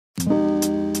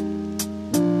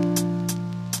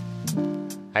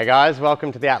Hey guys,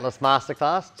 welcome to the Atlas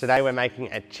Masterclass. Today we're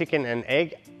making a chicken and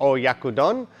egg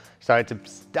Oyakadon. So it's a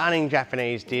stunning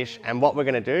Japanese dish, and what we're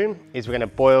going to do is we're going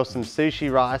to boil some sushi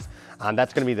rice.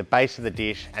 That's going to be the base of the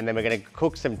dish, and then we're going to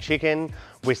cook some chicken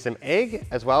with some egg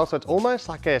as well. So it's almost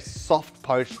like a soft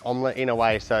poached omelette in a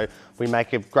way. So we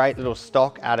make a great little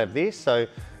stock out of this. So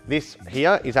this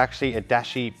here is actually a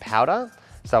dashi powder.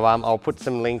 So I'll put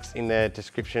some links in the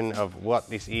description of what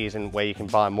this is and where you can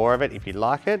buy more of it if you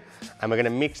like it. And we're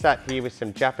gonna mix that here with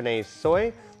some Japanese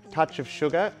soy, touch of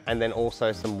sugar, and then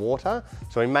also some water.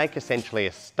 So we make essentially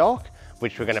a stock,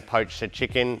 which we're gonna poach the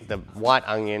chicken, the white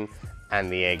onion,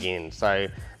 and the egg in. So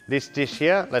this dish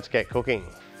here, let's get cooking.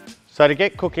 So to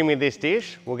get cooking with this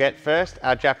dish, we'll get first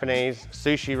our Japanese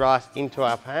sushi rice into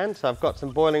our pan. So I've got some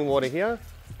boiling water here,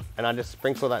 and I just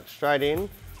sprinkle that straight in,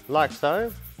 like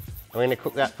so. I'm going to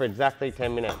cook that for exactly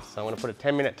 10 minutes. So I'm going to put a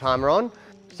 10-minute timer on.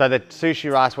 So the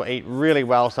sushi rice will eat really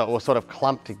well, so it will sort of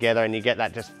clump together and you get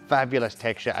that just fabulous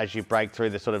texture as you break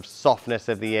through the sort of softness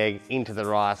of the egg into the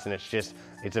rice, and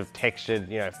it's a textured,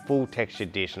 full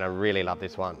textured dish, and I really love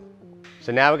this one.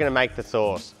 So now we're going to make the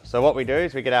sauce. So what we do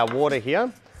is we get our water here,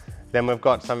 then we've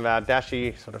got some of our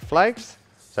dashi sort of flakes.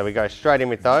 So we go straight in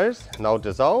with those and they'll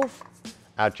dissolve.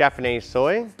 Our Japanese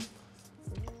soy.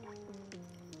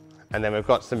 And then we've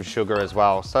got some sugar as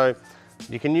well. So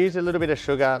you can use a little bit of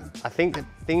sugar. I think the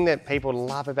thing that people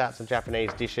love about some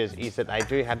Japanese dishes is that they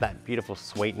do have that beautiful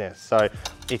sweetness. So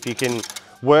if you can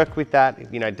work with that,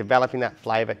 developing that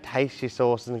flavor, taste your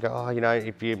sauces and go, oh,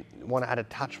 if you want to add a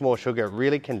touch more sugar, it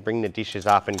really can bring the dishes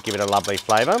up and give it a lovely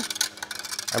flavor.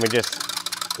 And we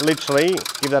just literally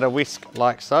give that a whisk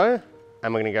like so,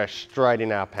 and we're gonna go straight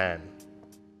in our pan.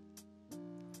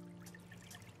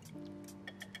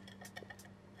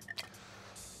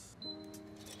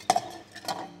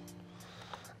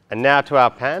 And now to our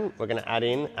pan, we're going to add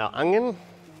in our onion.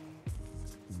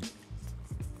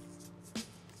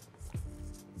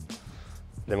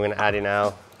 Then we're going to add in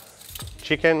our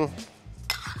chicken.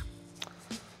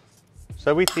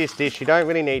 So with this dish, you don't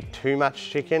really need too much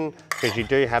chicken because you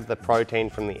do have the protein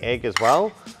from the egg as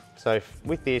well. So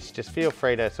with this, just feel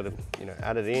free to sort of,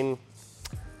 add it in.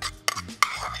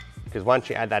 Because once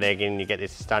you add that egg in, you get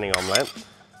this stunning omelette.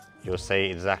 You'll see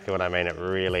exactly what I mean. It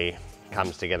really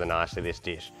comes together nicely, this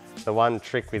dish. The one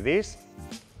trick with this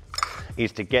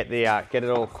is to get it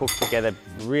all cooked together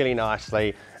really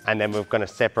nicely, and then we're going to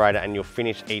separate it, and you'll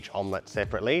finish each omelette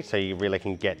separately, so you really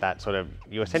can get that sort of,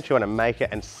 you essentially want to make it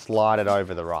and slide it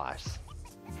over the rice.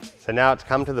 So now it's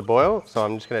come to the boil, so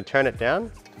I'm just going to turn it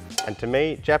down. And to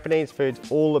me, Japanese food's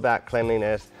all about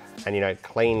cleanliness and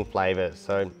clean flavors.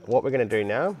 So what we're going to do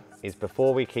now is,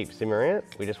 before we keep simmering it,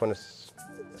 we just want to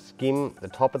skim the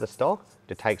top of the stock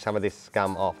to take some of this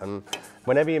scum off. And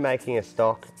whenever you're making a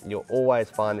stock, you'll always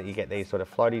find that you get these sort of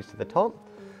floaties to the top,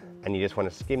 and you just want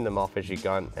to skim them off as you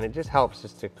go. And it just helps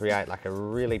just to create like a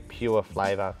really pure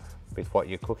flavor with what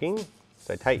you're cooking.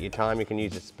 So take your time. You can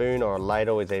use a spoon or a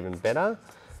ladle is even better.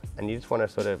 And you just want to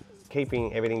sort of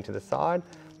keeping everything to the side,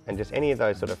 and just any of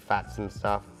those sort of fats and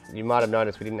stuff. You might have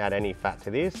noticed we didn't add any fat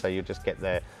to this, so you'll just get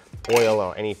the oil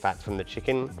or any fats from the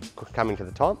chicken coming to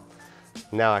the top.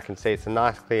 Now I can see it's a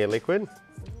nice clear liquid,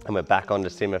 and we're back on to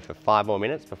simmer for 5 more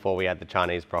minutes before we add the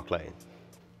Chinese broccoli.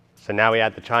 So now we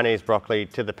add the Chinese broccoli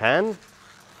to the pan, and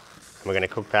we're going to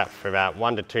cook that for about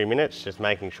 1 to 2 minutes, just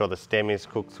making sure the stem is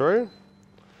cooked through.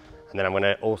 And then I'm going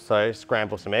to also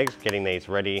scramble some eggs, getting these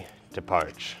ready to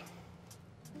poach.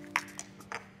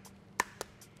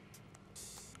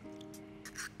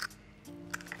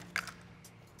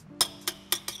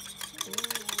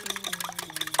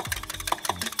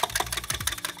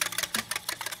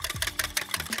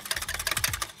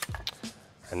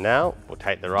 And now we'll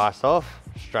take the rice off,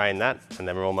 strain that, and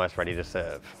then we're almost ready to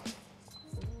serve.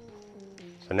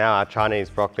 So now our Chinese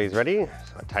broccoli is ready.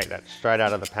 So I take that straight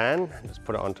out of the pan and just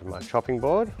put it onto my chopping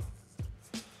board.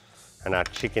 And our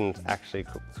chicken's actually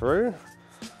cooked through.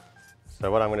 So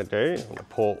what I'm going to do is I'm going to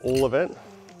pour all of it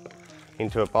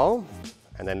into a bowl.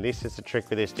 And then this is the trick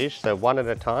with this dish. So one at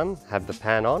a time, have the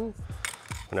pan on.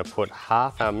 I'm going to put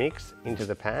half our mix into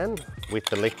the pan with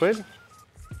the liquid.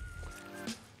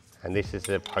 And this is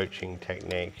the poaching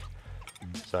technique.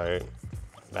 So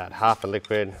about half the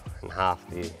liquid and half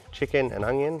the chicken and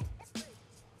onion.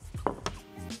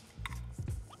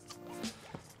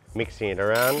 Mixing it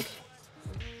around.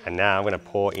 And now I'm going to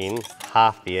pour in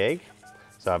half the egg.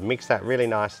 So I've mixed that really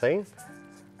nicely.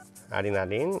 Adding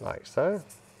that in like so.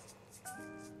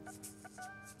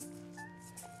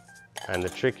 And the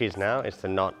trick is now is to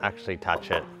not actually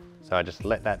touch it. So I just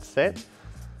let that set.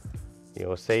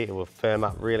 You'll see it will firm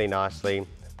up really nicely,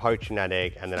 poaching that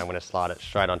egg, and then I'm going to slide it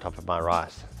straight on top of my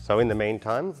rice. So in the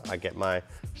meantime, I get my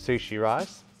sushi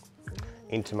rice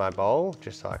into my bowl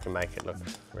just so I can make it look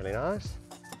really nice.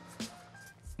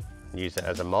 Use it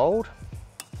as a mold.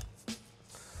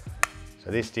 So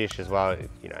this dish as well,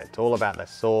 you know, it's all about the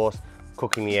sauce,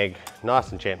 cooking the egg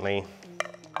nice and gently.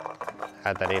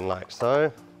 Add that in like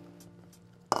so.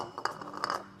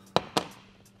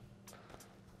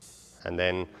 And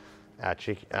then our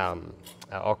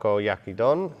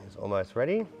oyakodon is almost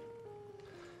ready.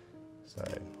 So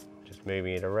just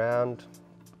moving it around.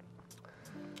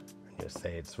 And you'll see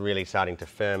it's really starting to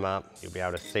firm up. You'll be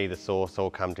able to see the sauce all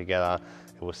come together.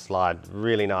 It will slide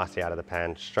really nicely out of the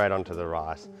pan, straight onto the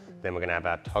rice. Then we're gonna have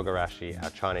our togarashi, our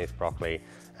Chinese broccoli,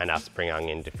 and our spring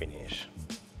onion to finish.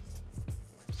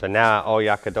 So now our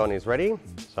oyakadon is ready.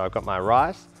 So I've got my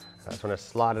rice. I just wanna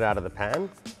slide it out of the pan,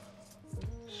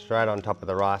 straight on top of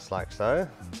the rice like so.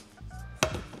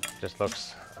 Just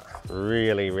looks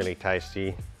really, really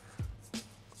tasty.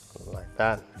 Like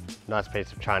that. Nice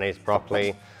piece of Chinese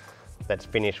broccoli. Let's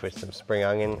finish with some spring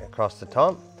onion across the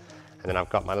top. And then I've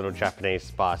got my little Japanese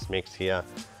spice mix here.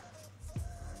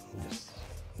 Just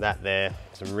that there,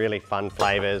 some really fun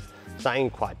flavors.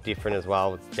 Something quite different as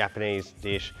well with Japanese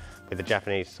dish with the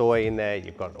Japanese soy in there.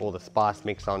 You've got all the spice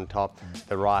mix on top,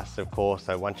 the rice of course.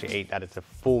 So once you eat that, it's a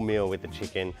full meal with the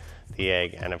chicken, the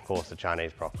egg, and of course the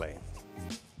Chinese broccoli.